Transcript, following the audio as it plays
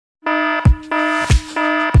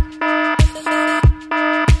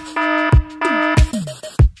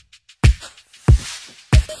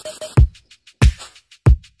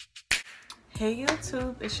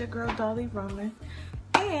it's your girl Dolly Roman,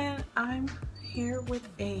 and I'm here with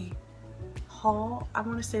a haul. I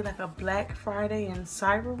want to say like a Black Friday and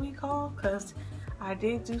Cyber Week haul, because I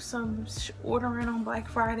did do some ordering on Black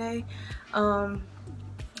Friday, and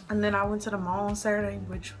then I went to the mall on Saturday,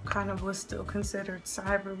 which kind of was still considered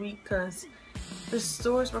Cyber Week because the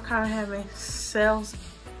stores were kind of having sales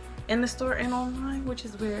in the store and online, which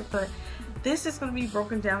is weird. But this is going to be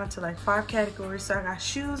broken down into like 5 categories. So I got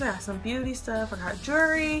shoes, I got some beauty stuff, I got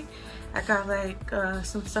jewelry, I got like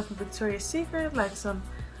some stuff from Victoria's Secret, like some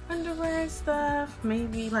underwear and stuff,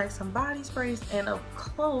 maybe like some body sprays, and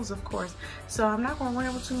clothes, of course. So I'm not going to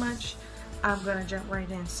ramble too much. I'm going to jump right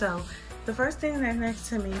in. So the first thing that's next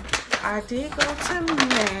to me, I did go to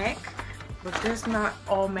MAC, but there's not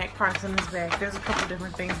all MAC products in this bag. There's a couple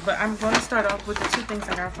different things, but I'm going to start off with the 2 things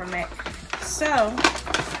I got from MAC. So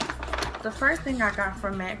the first thing I got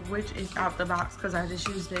from MAC, which is out the box because I just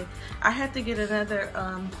used it, I had to get another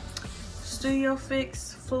Studio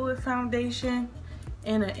Fix Fluid Foundation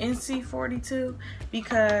in an NC42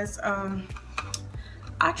 because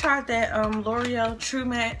I tried that L'Oreal True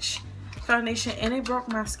Match foundation and it broke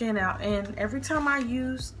my skin out. And every time I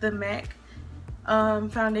use the MAC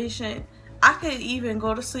foundation, I could even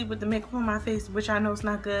go to sleep with the makeup on my face, which I know is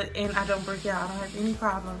not good, and I don't break out. I don't have any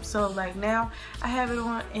problems. So like now I have it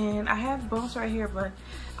on, and I have bumps right here, but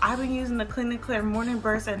I've been using the Clean and Clear Morning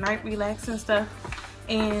Burst and Night Relax and stuff.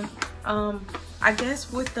 And I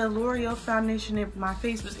guess with the L'Oreal foundation, my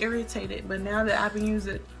face was irritated, but now that I've been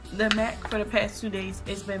using the MAC for the past 2 days,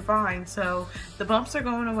 it's been fine. So the bumps are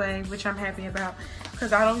going away, which I'm happy about,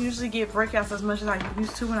 because I don't usually get breakouts as much as I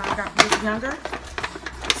used to when I was younger.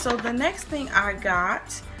 So the next thing I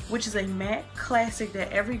got, which is a MAC classic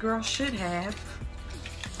that every girl should have,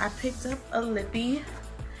 I picked up a Lippy,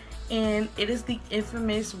 and it is the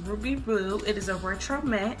infamous Ruby Blue. It is a retro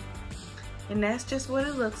matte, and that's just what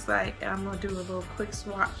it looks like. I'm gonna do a little quick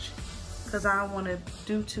swatch because I don't want to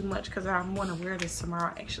do too much because I want to wear this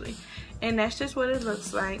tomorrow actually. And that's just what it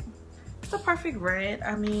looks like. It's a perfect red.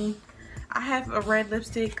 I mean, I have a red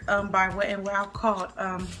lipstick by Wet n Wild called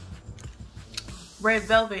Red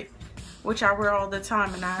Velvet, which I wear all the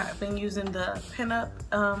time, and I've been using the pinup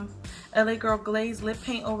LA Girl Glaze lip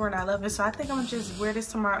paint over, and I love it. So I think I'm gonna just wear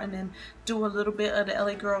this tomorrow and then do a little bit of the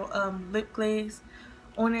LA Girl lip glaze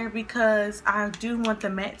on there because I do want the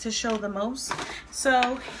matte to show the most.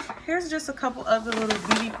 So here's just a couple other little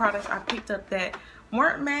beauty products I picked up that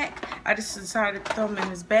weren't MAC. I just decided to throw them in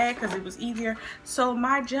this bag because it was easier. So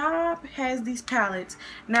my job has these palettes.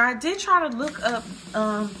 Now I did try to look up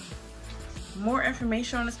more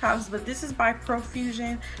information on this palette, but this is by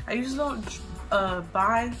Profusion. I usually don't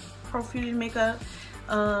buy Profusion makeup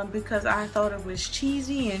because I thought it was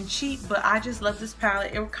cheesy and cheap, but I just love this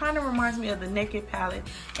palette. It kind of reminds me of the Naked palette,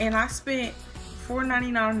 and I spent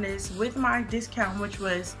 $4.99 on this with my discount, which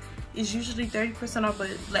is usually 30% off, but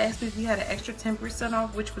last week we had an extra 10%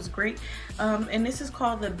 off, which was great. And this is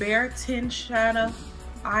called the Bare Tin Shadow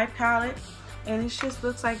Eye Palette, and it just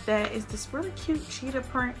looks like that. It's this really cute cheetah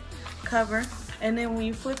print cover, and then when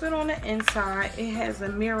you flip it on the inside, it has a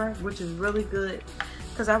mirror, which is really good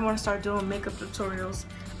because I want to start doing makeup tutorials.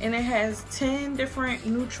 And it has 10 different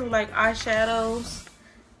neutral like eyeshadows.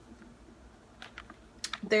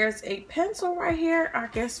 There's a pencil right here, I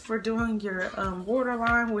guess for doing your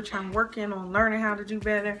waterline, which I'm working on learning how to do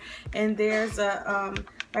better. And there's a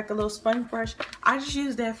like a little sponge brush. I just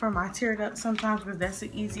use that for my tear duct sometimes because that's the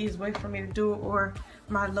easiest way for me to do it, or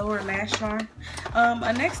my lower lash line.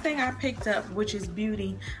 A next thing I picked up, which is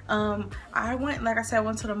beauty. I went, like I said, I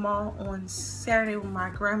went to the mall on Saturday with my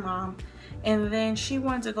grandma, and then she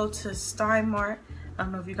wanted to go to Stein Mart. I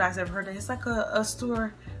don't know if you guys ever heard of it. It's like a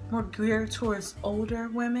store more geared towards older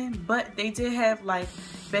women, but they did have like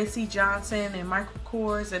Betsy Johnson and Michael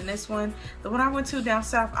Kors, and this one, the one I went to down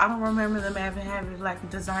south, I don't remember them having like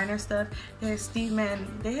designer stuff. They had Steve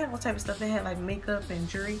Madden, they had all type of stuff. They had like makeup and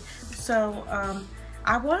jewelry. So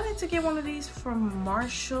I wanted to get one of these from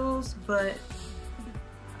Marshall's, but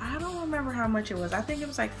I don't remember how much it was. I think it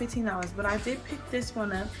was like $15, but I did pick this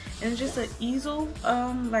one up, and it's just an easel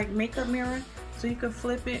like makeup mirror, so you can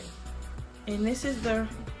flip it. And this is the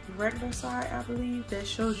regular side, I believe, that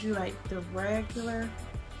shows you like the regular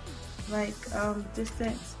like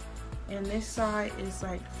distance, and this side is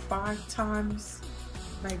like 5 times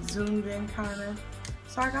like zoomed in kind of.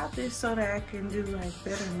 So I got this so that I can do like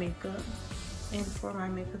better makeup and for my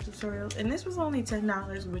makeup tutorials. And this was only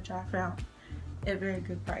 $10, which I found a very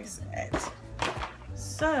good price at.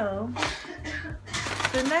 So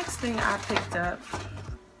the next thing I picked up,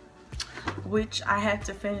 which I have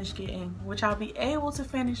to finish getting, which I'll be able to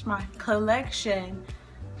finish my collection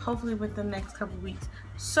hopefully within the next couple weeks.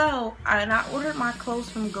 So I ordered my clothes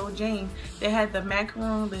from GoJane. They had the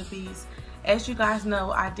Macaron Lippies. As you guys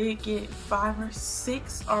know, I did get 5 or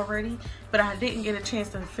 6 already, but I didn't get a chance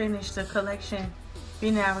to finish the collection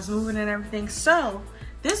being that I was moving and everything. So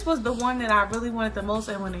this was the one that I really wanted the most,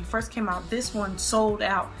 and when they first came out, this one sold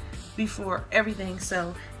out before everything.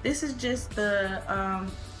 So this is just the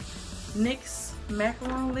NYX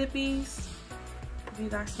Macaron Lippies, if you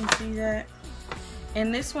guys can see that.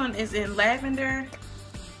 And this one is in lavender,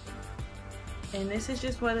 and this is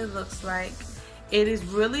just what it looks like. It is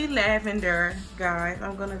really lavender, guys.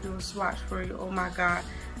 I'm gonna do a swatch for you. Oh my god,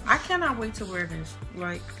 I cannot wait to wear this.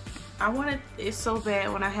 Like, I wanted it so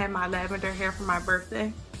bad when I had my lavender hair for my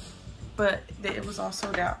birthday, but it was all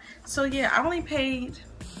sold out. So yeah, I only paid,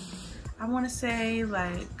 I want to say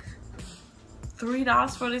like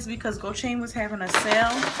 $3 for this because GoJane was having a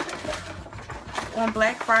sale on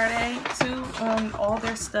Black Friday too on all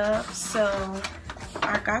their stuff. So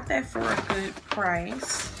I got that for a good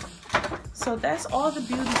price. So that's all the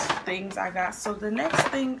beauty things I got. So the next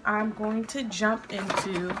thing I'm going to jump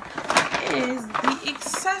into is the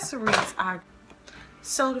accessories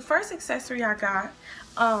So the first accessory I got,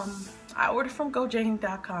 I ordered from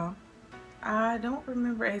GoJane.com. I don't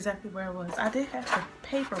remember exactly where it was. I did have the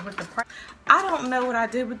paper with the price. I don't know what I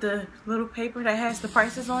did with the little paper that has the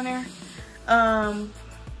prices on there.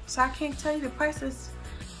 So I can't tell you the prices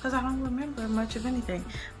because I don't remember much of anything.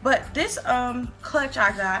 But this clutch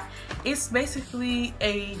I got, it's basically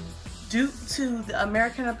a dupe to the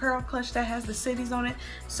American Apparel clutch that has the cities on it.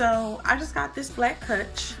 So I just got this black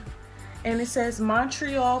clutch, and it says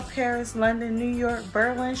Montreal, Paris, London, New York,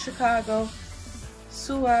 Berlin, Chicago,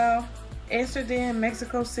 Seoul, Amsterdam,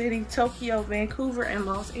 Mexico City, Tokyo, Vancouver, and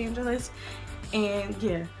Los Angeles. And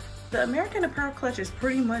yeah, the American Apparel clutch is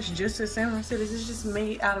pretty much just as similar to this. It's just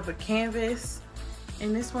made out of a canvas,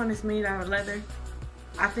 and this one is made out of leather.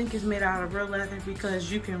 I think it's made out of real leather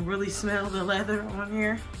because you can really smell the leather on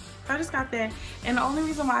here. I just got that. And the only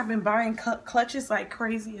reason why I've been buying clutches like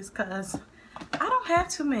crazy is because I don't have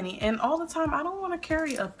too many, and all the time I don't want to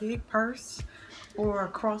carry a big purse or a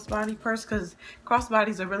crossbody purse because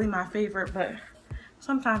crossbodies are really my favorite, but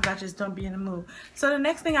sometimes I just don't be in the mood. So the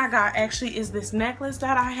next thing I got actually is this necklace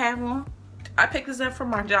that I have on. I picked this up from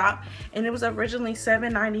my job, and it was originally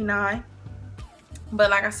 $7.99, but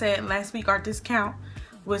like I said last week, our discount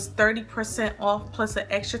was 30% off plus an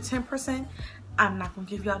extra 10%. I'm not gonna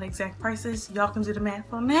give y'all the exact prices, y'all can do the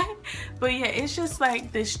math on that. But yeah, it's just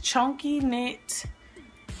like this chunky link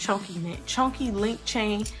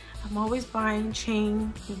chain. I'm always buying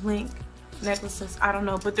chain link necklaces, I don't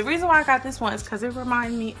know, but the reason why I got this one is because it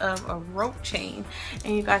reminded me of a rope chain,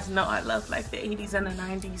 and you guys know I love like the 80s and the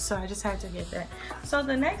 90s, so I just had to get that. So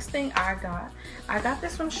the next thing I got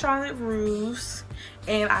this from Charlotte Russe,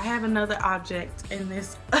 and I have another object in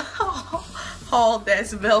this haul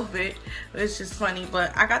that's velvet. It's just funny,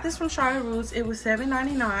 but I got this from Charlotte Russe. It was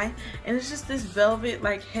 $7.99, and it's just this velvet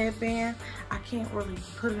like headband. I can't really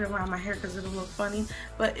put it around my hair because it'll look funny,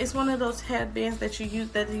 but it's one of those headbands that you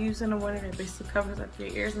use in the winter that basically covers up your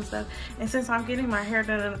ears and stuff. And since I'm getting my hair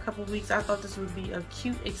done in a couple weeks, I thought this would be a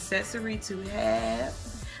cute accessory to have.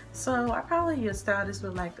 So I probably would style this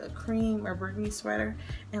with like a cream or burgundy sweater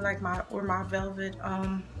and like my velvet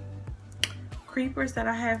creepers that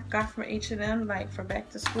I got from H&M, like for back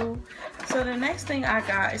to school. So the next thing I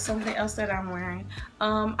got is something else that I'm wearing.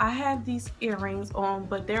 I have these earrings on,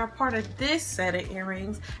 but they're a part of this set of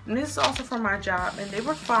earrings, and this is also from my job, and they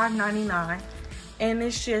were $5.99. And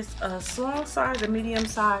it's just a small size, a medium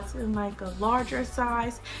size, and like a larger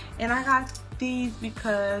size. And I got these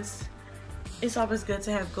because it's always good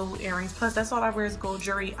to have gold earrings. Plus, that's all I wear is gold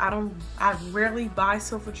jewelry. I rarely buy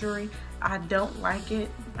silver jewelry. I don't like it.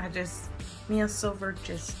 Me and silver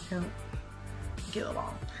just don't get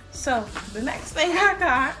along. So the next thing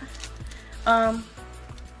I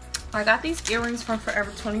got these earrings from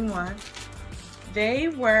Forever 21. They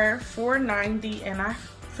were $4.90, and I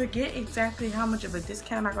forget exactly how much of a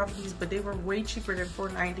discount I got for these, but they were way cheaper than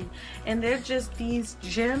 $4.90. And they're just these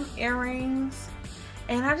gem earrings,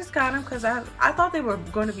 and I just got them because I thought they were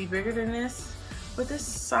going to be bigger than this, but this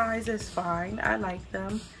size is fine. I like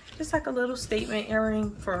them. Just like a little statement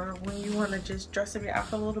earring for when you want to just dress up your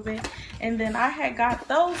outfit a little bit. And then I had got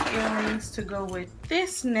those earrings to go with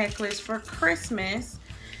this necklace for Christmas.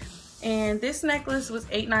 And this necklace was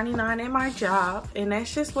 $8.99 at my job, and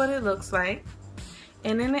that's just what it looks like.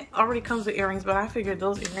 And then it already comes with earrings, but I figured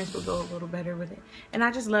those earrings would go a little better with it. And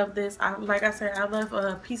I just love this. Like I said, I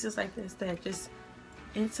love pieces like this that just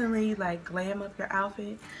instantly like glam up your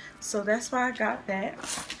outfit. So that's why I got that.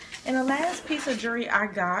 And the last piece of jewelry I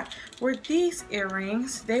got were these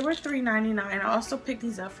earrings. They were $3.99. I also picked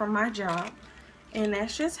these up from my job. And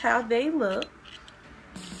that's just how they look.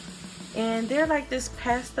 And they're like this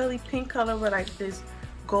pastel-y pink color with like this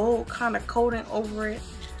gold kind of coating over it.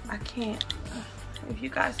 I can't, if you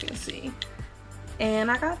guys can see.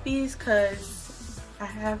 And I got these because I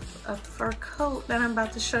have a fur coat that I'm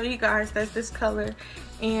about to show you guys that's this color.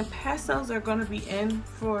 And pastels are going to be in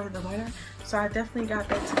for the winter. So I definitely got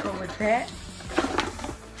that to go with that.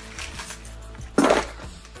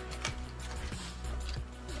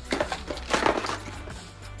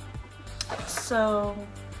 So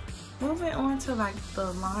moving on to like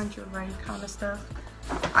the lingerie kind of stuff.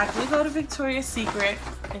 I did go to Victoria's Secret.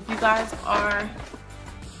 If you guys are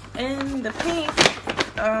in the pink,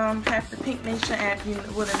 have the Pink Nation app, you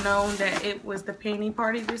would have known that it was the panty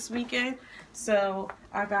party this weekend. So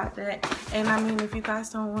I got that. And I mean, if you guys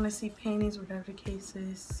don't want to see panties, whatever the case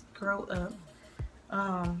is, grow up.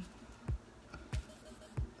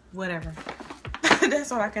 Whatever.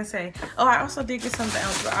 That's all I can say. Oh, I also did get something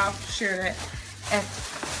else, but I'll share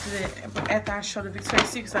that after I show the Victoria's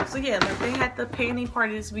Secret stuff. So yeah, like they had the panty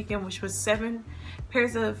party this weekend, which was 7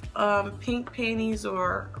 pairs of pink panties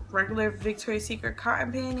or regular Victoria's Secret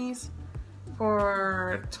cotton panties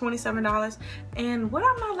for $27. And what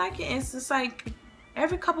I'm not liking is it's like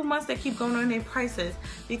every couple months they keep going on their prices,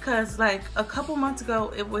 because like a couple months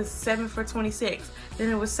ago it was 7 for $26, then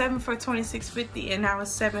it was 7 for $26.50, and now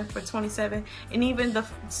it's 7 for $27, and even the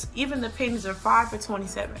panties are 5 for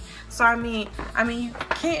 $27. So I mean you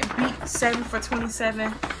can't beat 7 for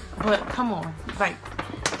 $27, but come on, like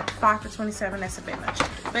 5 for $27, that's a bit much.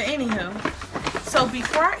 But anywho, so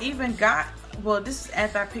before I even got, well, this is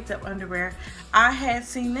after I picked up underwear, I had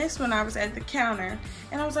seen this when I was at the counter,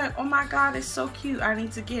 and I was like, oh my god, it's so cute, I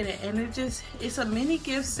need to get it. And it's a mini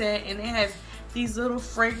gift set, and it has these little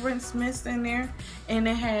fragrance mists in there, and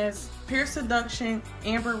it has Pure Seduction,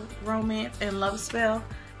 Amber Romance, and Love Spell,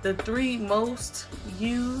 the 3 most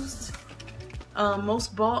used,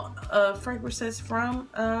 most bought fragrances from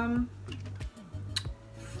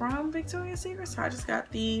Victoria's Secret. So I just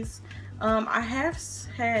got these. I have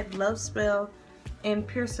had Love Spell and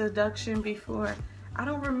Pure Seduction before. I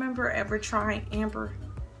don't remember ever trying Amber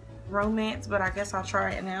Romance, but I guess I'll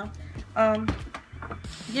try it now.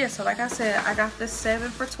 Yeah, so like I said, I got the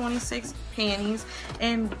 7 for $26 panties,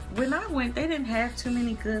 and when I went, they didn't have too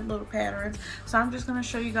many good little patterns, so I'm just gonna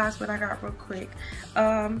show you guys what I got real quick.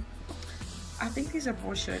 I think these are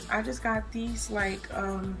boy shorts. I just got these like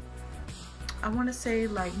I want to say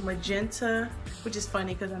like magenta, which is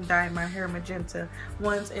funny because I'm dyeing my hair magenta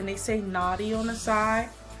ones, and they say naughty on the side.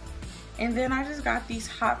 And then I just got these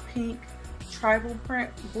hot pink tribal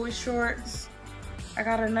print boy shorts. I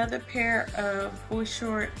got another pair of boy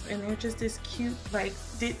shorts, and they're just this cute like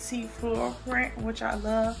ditzy floral print, which I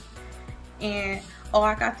love. And oh,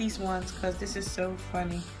 I got these ones because this is so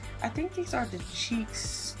funny. I think these are the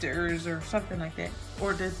Cheeksters or something like that,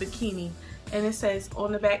 or the bikini. And it says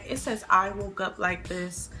on the back, it says I woke up like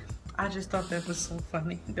this. I just thought that was so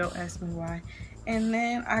funny. Don't ask me why. And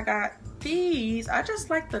then I got these. I just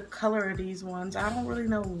like the color of these ones. I don't really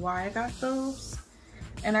know why I got those.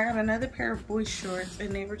 And I got another pair of boy shorts,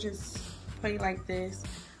 and they were just plain like this.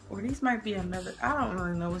 Or these might be another, I don't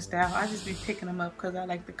really know what style. I just be picking them up because I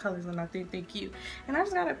like the colors and I think they're cute. And I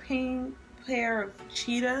just got a pink pair of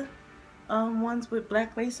cheetah ones with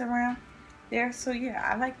black lace around there. So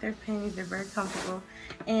yeah, I like their panties. They're very comfortable.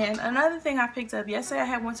 And another thing I picked up yesterday,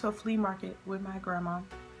 I went to a flea market with my grandma,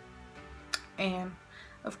 and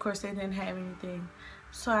of course they didn't have anything,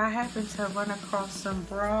 so I happened to run across some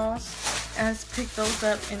bras, and I just picked those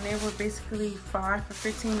up, and they were basically 5 for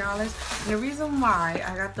 $15. And the reason why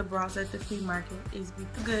I got the bras at the flea market is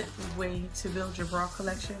a good way to build your bra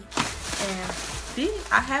collection. And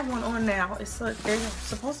these, I have one on now. It's like they're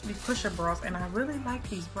supposed to be pusher bras, and I really like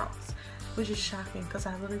these bras, which is shocking because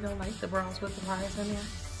I really don't like the bras with the wires in there,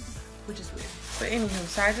 which is weird. But anywho,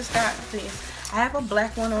 so I just got these. I have a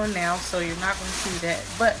black one on now, so you're not going to see that.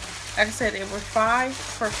 But like I said, they were 5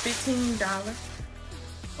 for $15,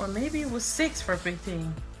 or maybe it was 6 for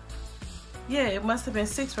 $15. Yeah, it must have been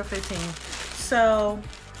 6 for $15. So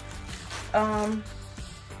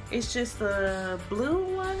it's just the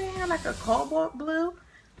blue one here, like a cobalt blue,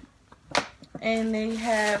 and they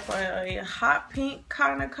have a hot pink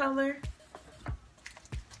kind of color,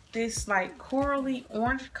 this like corally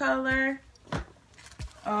orange color,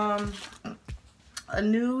 a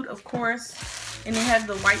nude, of course, and they have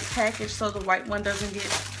the white package so the white one doesn't get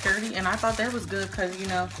dirty. And I thought that was good because, you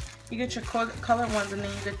know, You get your colored ones, and then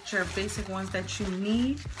you get your basic ones that you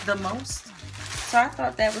need the most. So I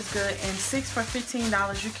thought that was good. And 6 for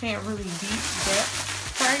 $15, you can't really beat that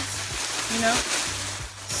price, you know.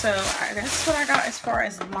 So that's what I got as far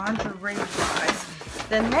as lingerie wise.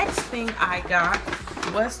 The next thing I got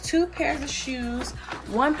was 2 pairs of shoes.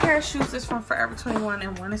 One pair of shoes is from Forever 21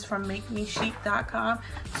 and one is from MakeMeChic.com.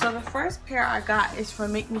 So the first pair I got is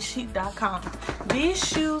from MakeMeChic.com. These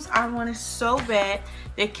shoes I wanted so bad.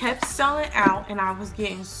 They kept selling out and I was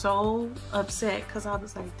getting so upset because I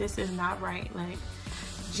was like, this is not right. Like,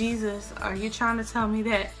 Jesus, are you trying to tell me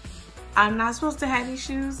that I'm not supposed to have these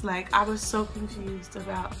shoes? Like, I was so confused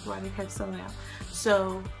about why they kept selling out.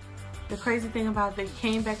 So the crazy thing about it, they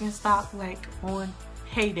came back in stock like on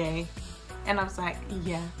heyday, and I was like,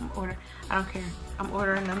 yeah, I don't care, I'm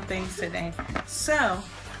ordering them things today. So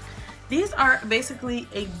these are basically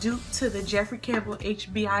a dupe to the Jeffrey Campbell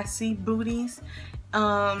HBIC booties.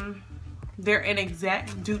 They're an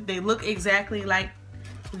exact dupe. They look exactly like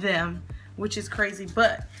them, which is crazy.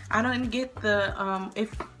 But I don't get the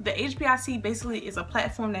if the HBIC basically is a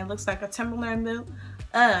platform that looks like a Timberland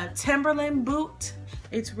boot.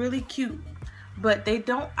 It's really cute, but they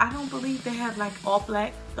don't, I don't believe they have like all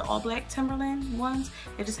black Timberland ones.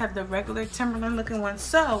 They just have the regular Timberland looking ones.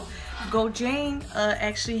 So GoJane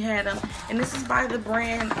actually had them, and this is by the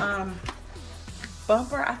brand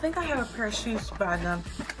Bumper. I think I have a pair of shoes by them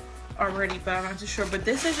already, but I'm not too sure. But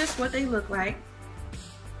this is just what they look like,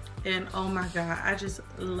 and oh my god, I just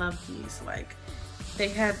love these. Like, they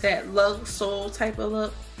have that Lug Sole type of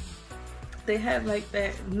look. They have like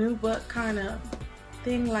that new butt kind of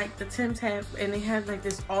thing like the Tims have, and they have like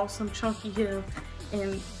this awesome chunky heel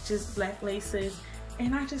and just black laces,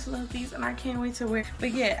 and I just love these and I can't wait to wear.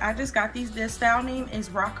 But yeah, I just got these. Their style name is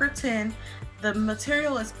Rocker 10. The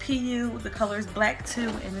material is PU, the color is black 2,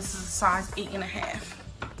 and this is a size 8.5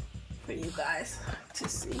 for you guys to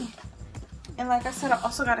see. And like I said, I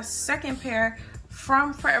also got a second pair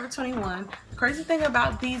from Forever 21. The crazy thing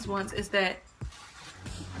about these ones is that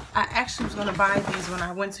I actually was gonna buy these when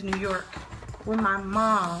I went to New York with my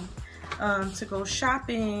mom to go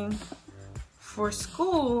shopping for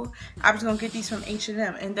school. I was gonna get these from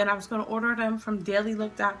H&M, and then I was gonna order them from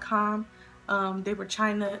dailylook.com. They were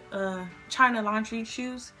China laundry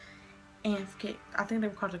shoes, and I think they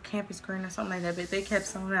were called a campus green or something like that, but they kept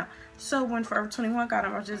selling out. So when Forever 21 got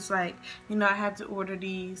them, I was just like, you know, I had to order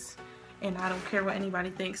these, and I don't care what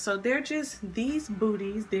anybody thinks. So they're just these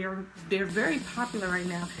booties. They're very popular right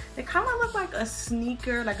now. They kind of look like a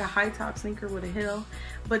sneaker, like a high top sneaker with a heel.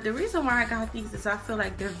 But the reason why I got these is I feel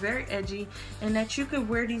like they're very edgy, and that you could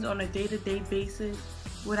wear these on a day-to-day basis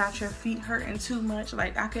without your feet hurting too much.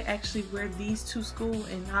 Like, I could actually wear these to school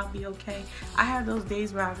and I'll be okay. I have those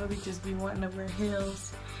days where I really just be wanting to wear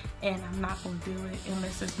heels, and I'm not gonna do it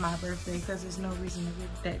unless it's my birthday, because there's no reason to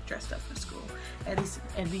get that dressed up for school. At least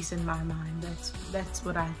in my mind, that's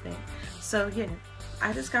what I think. So yeah,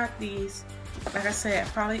 I just got these. Like I said,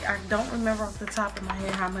 I don't remember off the top of my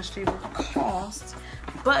head how much they would cost,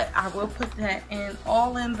 but I will put that in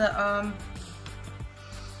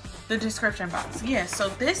the description box. Yeah, so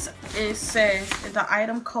this says the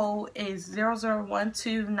item code is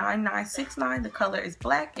 00129969. The color is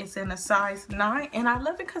black. It's in a size 9, and I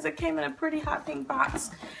love it because it came in a pretty hot pink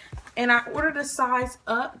box. And I ordered a size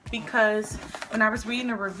up because when I was reading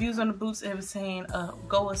the reviews on the boots, it was saying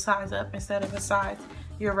go a size up instead of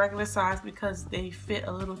your regular size, because they fit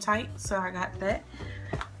a little tight. So I got that.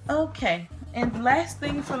 Okay, and last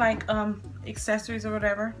thing for like accessories or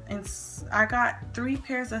whatever, and I got 3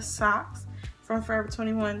 pairs of socks from Forever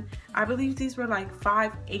 21. I believe these were like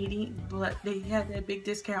 $5.80, but they had that big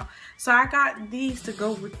discount. So I got these to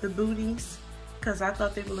go with the booties because I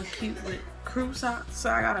thought they would look cute with crew socks. So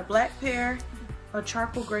I got a black pair, a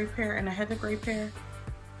charcoal gray pair, and a heather gray pair,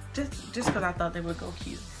 just because I thought they would go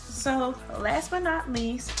cute. So last but not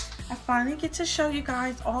least, I finally get to show you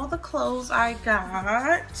guys all the clothes I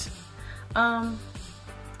got.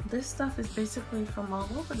 This stuff is basically from all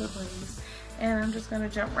over the place, and I'm just gonna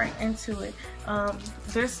jump right into it.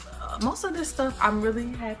 There's most of this stuff I'm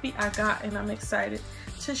really happy I got, and I'm excited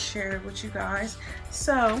to share it with you guys.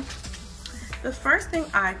 So the first thing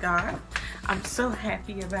I got, I'm so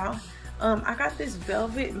happy about. I got this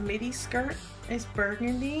velvet midi skirt. It's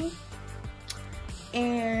burgundy,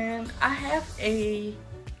 and I have a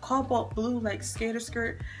cobalt blue like skater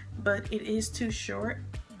skirt, but it is too short.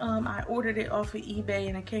 I ordered it off of eBay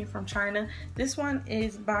and it came from China. This one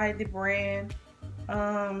is by the brand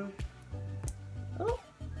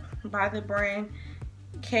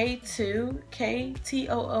K2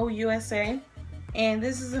 KTOO USA, and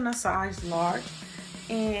this is in a size large.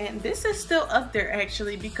 And this is still up there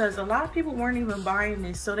actually, because a lot of people weren't even buying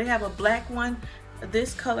this. So they have a black one,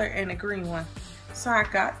 this color, and a green one. So I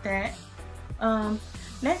got that.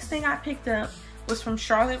 Next thing I picked up was from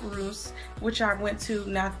Charlotte Russe, which I went to.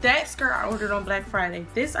 Now that skirt I ordered on Black Friday.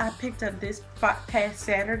 This I picked up this past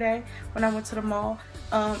Saturday when I went to the mall.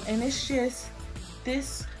 And it's just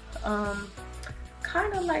this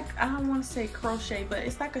kind of like, I don't want to say crochet, but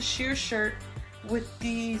it's like a sheer shirt with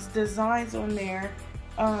these designs on there.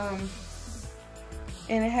 And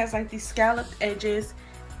it has like these scalloped edges.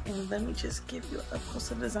 And let me just give you a close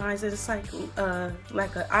of designs. It's like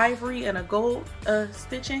an ivory and a gold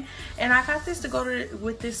stitching. And I got this to go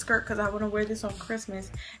with this skirt because I want to wear this on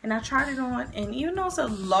Christmas. And I tried it on, and even though it's a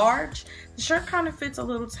large, the shirt kind of fits a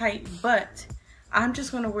little tight, but I'm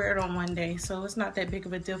just going to wear it on one day, so it's not that big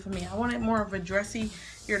of a deal for me. I wanted more of a dressier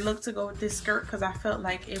look to go with this skirt because I felt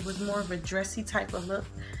like it was more of a dressy type of look.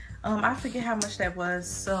 I forget how much that was,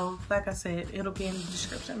 so like I said, it'll be in the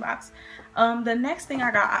description box. The next thing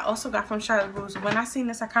I also got from Charlotte Russe. When I seen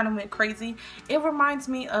this, I kind of went crazy. It reminds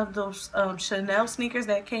me of those Chanel sneakers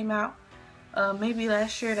that came out maybe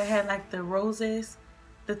last year that had like the roses,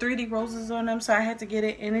 the 3D roses on them, so I had to get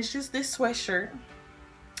it. And it's just this sweatshirt.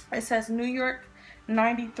 It says New York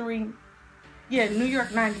 93. Yeah, New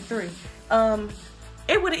York 93.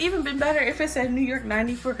 It would have even been better if it said New York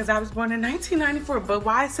 94 because I was born in 1994. But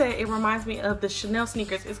why I say it reminds me of the Chanel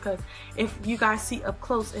sneakers is because if you guys see up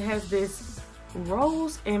close, it has this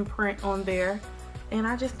rose imprint on there. And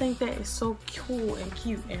I just think that is so cool and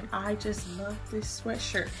cute. And I just love this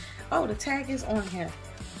sweatshirt. Oh, the tag is on here.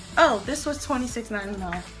 Oh, this was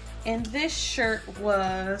 $26.99. And this shirt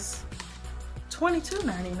was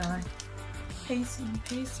 $22.99.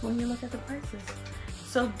 Pace when you look at the prices.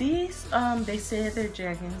 So these, they said they're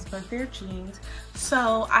jeggings, but they're jeans.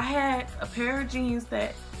 So I had a pair of jeans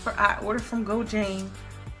that I ordered from GoJane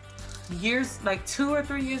years, like 2 or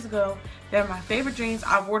 3 years ago. They're my favorite jeans.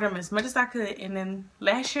 I wore them as much as I could, and then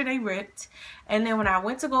last year they ripped. And then when I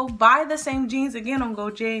went to go buy the same jeans again on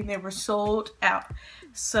GoJane, they were sold out.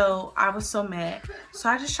 So I was so mad. So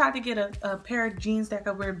I just tried to get a pair of jeans that I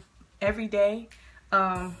could wear every day.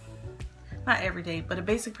 Not every day, but a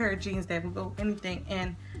basic pair of jeans that would go with anything,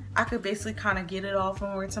 and I could basically kind of get it off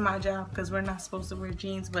and wear it to my job because we're not supposed to wear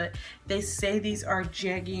jeans, but they say these are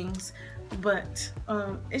jeggings. But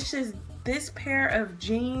it's just this pair of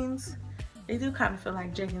jeans, they do kind of feel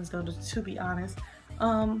like jeggings though, to be honest.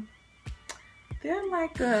 They're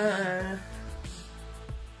like a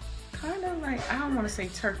kind of like, I don't want to say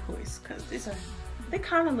turquoise because they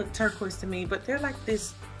kind of look turquoise to me, but they're like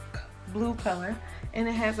this blue color, and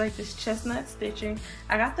it has like this chestnut stitching.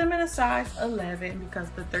 I got them in a size 11 because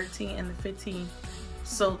the 13 and the 15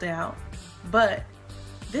 sold out, but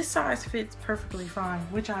this size fits perfectly fine,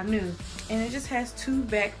 which I knew. And it just has 2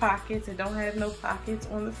 back pockets. It don't have no pockets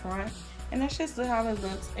on the front, and that's just how it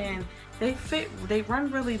looks. And they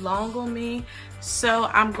run really long on me, so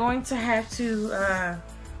I'm going to have to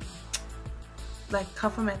like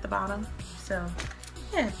cuff them at the bottom. So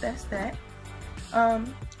yeah, that's that.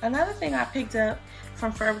 Another thing I picked up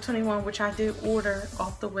from Forever 21, which I did order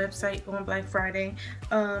off the website on Black Friday,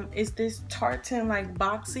 is this tartan like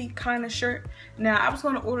boxy kind of shirt. Now I was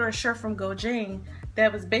going to order a shirt from GoJane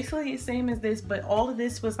that was basically the same as this, but all of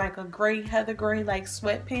this was like a gray, heather gray, like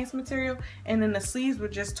sweatpants material, and then the sleeves were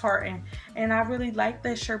just tartan. And I really liked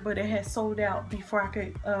that shirt, but it had sold out before I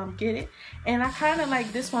could get it. And I kind of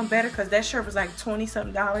like this one better because that shirt was like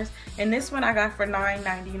 $20-something, and this one I got for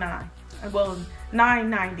 $9.99. Well,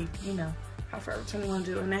 $9.90, you know how Forever 21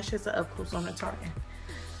 do, and that's just an up close on the tartan.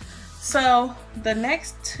 So the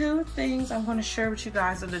next 2 things I'm going to share with you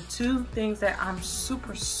guys are the 2 things that I'm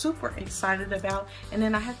super excited about. And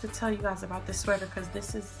then I have to tell you guys about this sweater because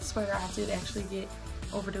this is the sweater I did actually get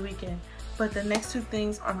over the weekend. But the next 2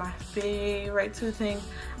 things are my favorite 2 things.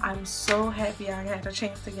 I'm so happy I had a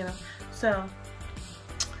chance to get them. So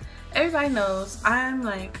everybody knows I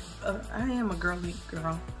am a girly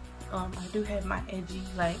girl. I do have my edgy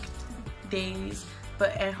like days,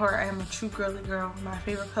 but at heart I am a true girly girl. My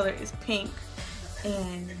favorite color is pink,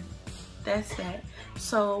 and that's that.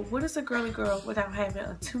 So what is a girly girl without having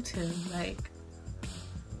a tutu? Like,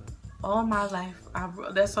 all my life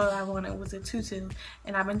that's all I wanted was a tutu,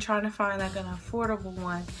 and I've been trying to find like an affordable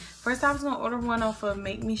one. First I was gonna order one off of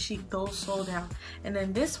MakeMeChic, those sold out, and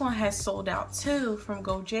then this one has sold out too from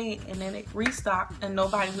GoJane, and then it restocked and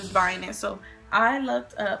nobody was buying it. So I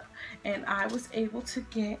looked up and I was able to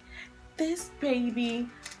get this baby.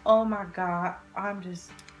 Oh my god, I'm just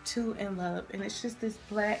too in love. And it's just this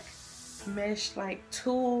black mesh like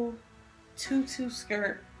tulle tutu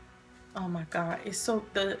skirt, Oh my god, it's so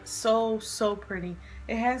pretty.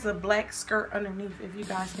 It has a black skirt underneath, if you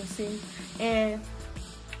guys can see. And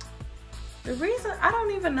the reason, I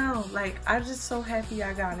don't even know, like, I'm just so happy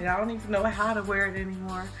I got it. I don't even know how to wear it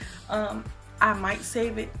anymore. I might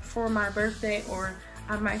save it for my birthday, or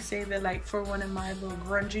I might save it like for one of my little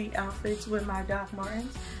grungy outfits with my Doc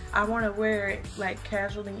Martens. I want to wear it like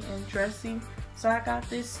casually and dressy. So I got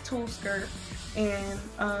this tulle skirt, and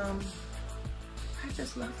I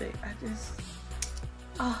just love it. I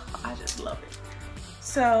just love it.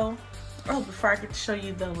 So, before I get to show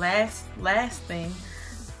you the last thing,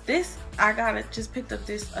 I just picked up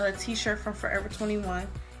this t-shirt from Forever 21.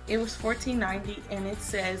 It was $14.90, and it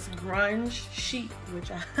says Grunge Chic, which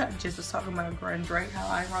I just was talking about grunge, right? How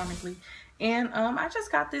ironically. And I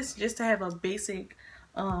just got this just to have a basic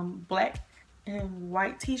black and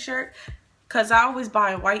white t-shirt, because I always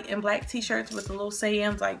buy white and black t-shirts with the little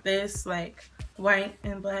sayings like this, like white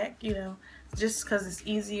and black, you know, just because it's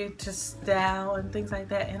easier to style and things like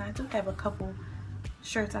that. And I do have a couple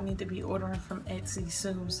shirts I need to be ordering from Etsy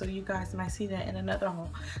soon, so you guys might see that in another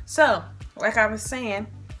haul. So, like I was saying,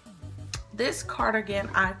 this cardigan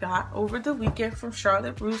I got over the weekend from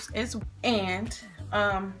Charlotte Russe, and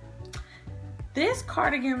this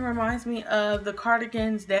cardigan reminds me of the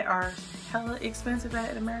cardigans that are hella expensive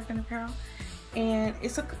at American Apparel, and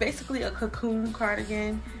it's basically a cocoon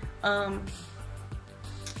cardigan.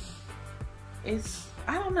 It's,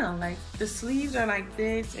 I don't know, like the sleeves are like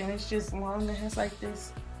this, and it's just long. It has like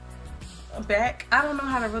this back. I don't know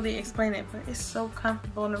how to really explain it, but it's so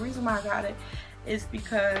comfortable. And the reason why I got it is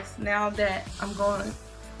because now that I'm going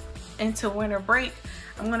into winter break,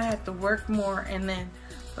 I'm gonna have to work more, and then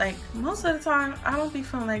like most of the time I don't be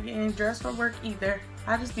feeling like getting dressed for work either.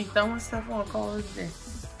 I just be throwing stuff on, call it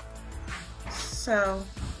this. So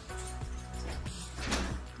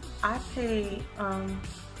I paid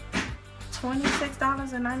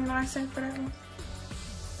 $26.99 for that one.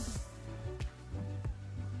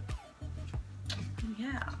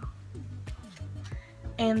 Yeah.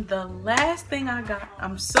 And the last thing I got,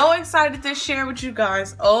 I'm so excited to share with you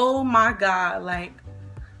guys. Oh my god, like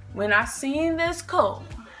when I seen this coat,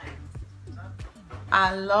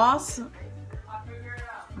 I lost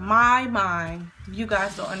my mind. You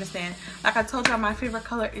guys don't understand. Like I told y'all, my favorite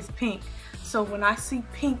color is pink. So when I see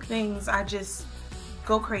pink things, I just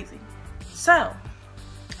go crazy. So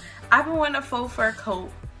I've been wanting a faux fur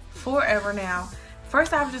coat forever now.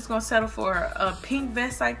 First I was just gonna settle for a pink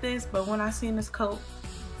vest like this, but when I seen this coat,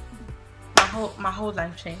 my whole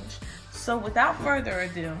life changed. So without further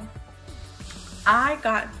ado, I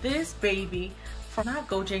got this baby from, not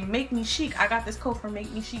GoJane, MakeMeChic. I got this coat from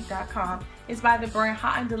MakeMeChic.com. It's by the brand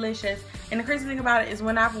Hot and Delicious. And the crazy thing about it is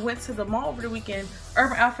when I went to the mall over the weekend,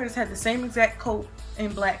 Urban Outfitters had the same exact coat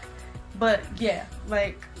in black. But yeah,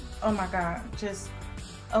 like, oh my god, just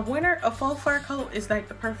a faux fur coat is like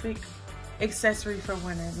the perfect accessory for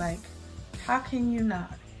winter. Like, how can you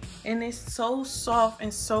not? And it's so soft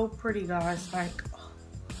and so pretty, guys. Like, oh,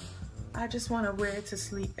 I just want to wear it to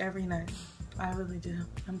sleep every night. I really do.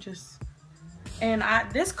 And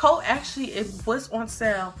this coat actually, it was on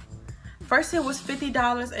sale. First it was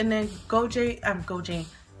 $50, and then GoJane,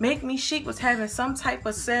 MakeMeChic was having some type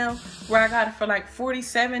of sale where I got it for like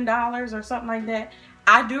 $47 or something like that.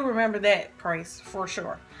 I do remember that price for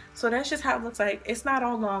sure. So that's just how it looks like. It's not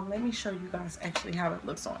all long. Let me show you guys actually how it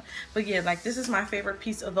looks on. But yeah, like this is my favorite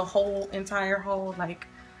piece of the whole entire haul. Like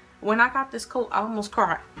when I got this coat, I almost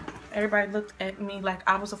cried. Everybody looked at me like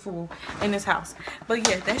I was a fool in this house. But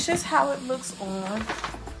yeah, that's just how it looks on.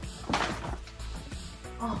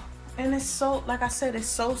 Oh, and it's so, like I said, it's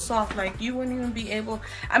so soft. Like you wouldn't even be able,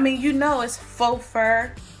 I mean, you know it's faux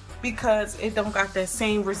fur because it don't got that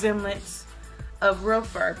same resemblance of real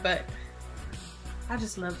fur, but I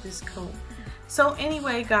just love this coat. So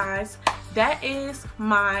anyway, guys, that is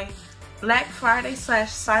my Black Friday /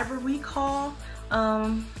 Cyber Week haul.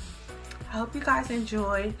 I hope you guys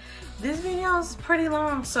enjoyed. This video is pretty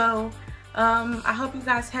long, so I hope you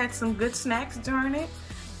guys had some good snacks during it.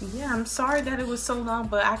 Yeah, I'm sorry that it was so long,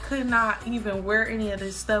 but I could not even wear any of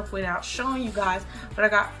this stuff without showing you guys what I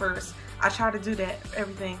got first. I try to do that,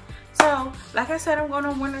 everything. So, like I said, I'm going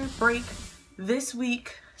on winter break this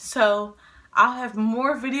week, so I'll have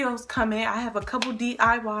more videos coming. I have a couple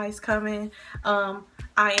DIYs coming. I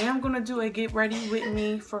am going to do a get ready with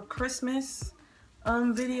me for Christmas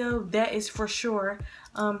video, that is for sure.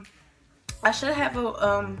 I should have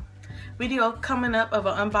a video coming up of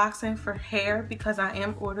an unboxing for hair because I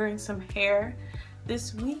am ordering some hair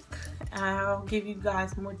this week. I'll give you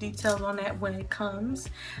guys more details on that when it comes.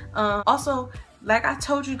 Also, like I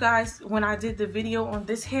told you guys when I did the video on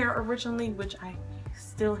this hair originally, which I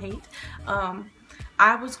still hate.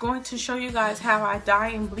 I was going to show you guys how I dye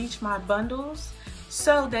and bleach my bundles.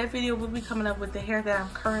 So that video will be coming up with the hair that I'm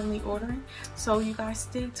currently ordering. So you guys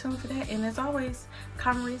stay tuned for that. And as always,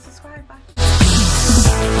 comment, rate, subscribe.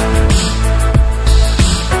 Bye.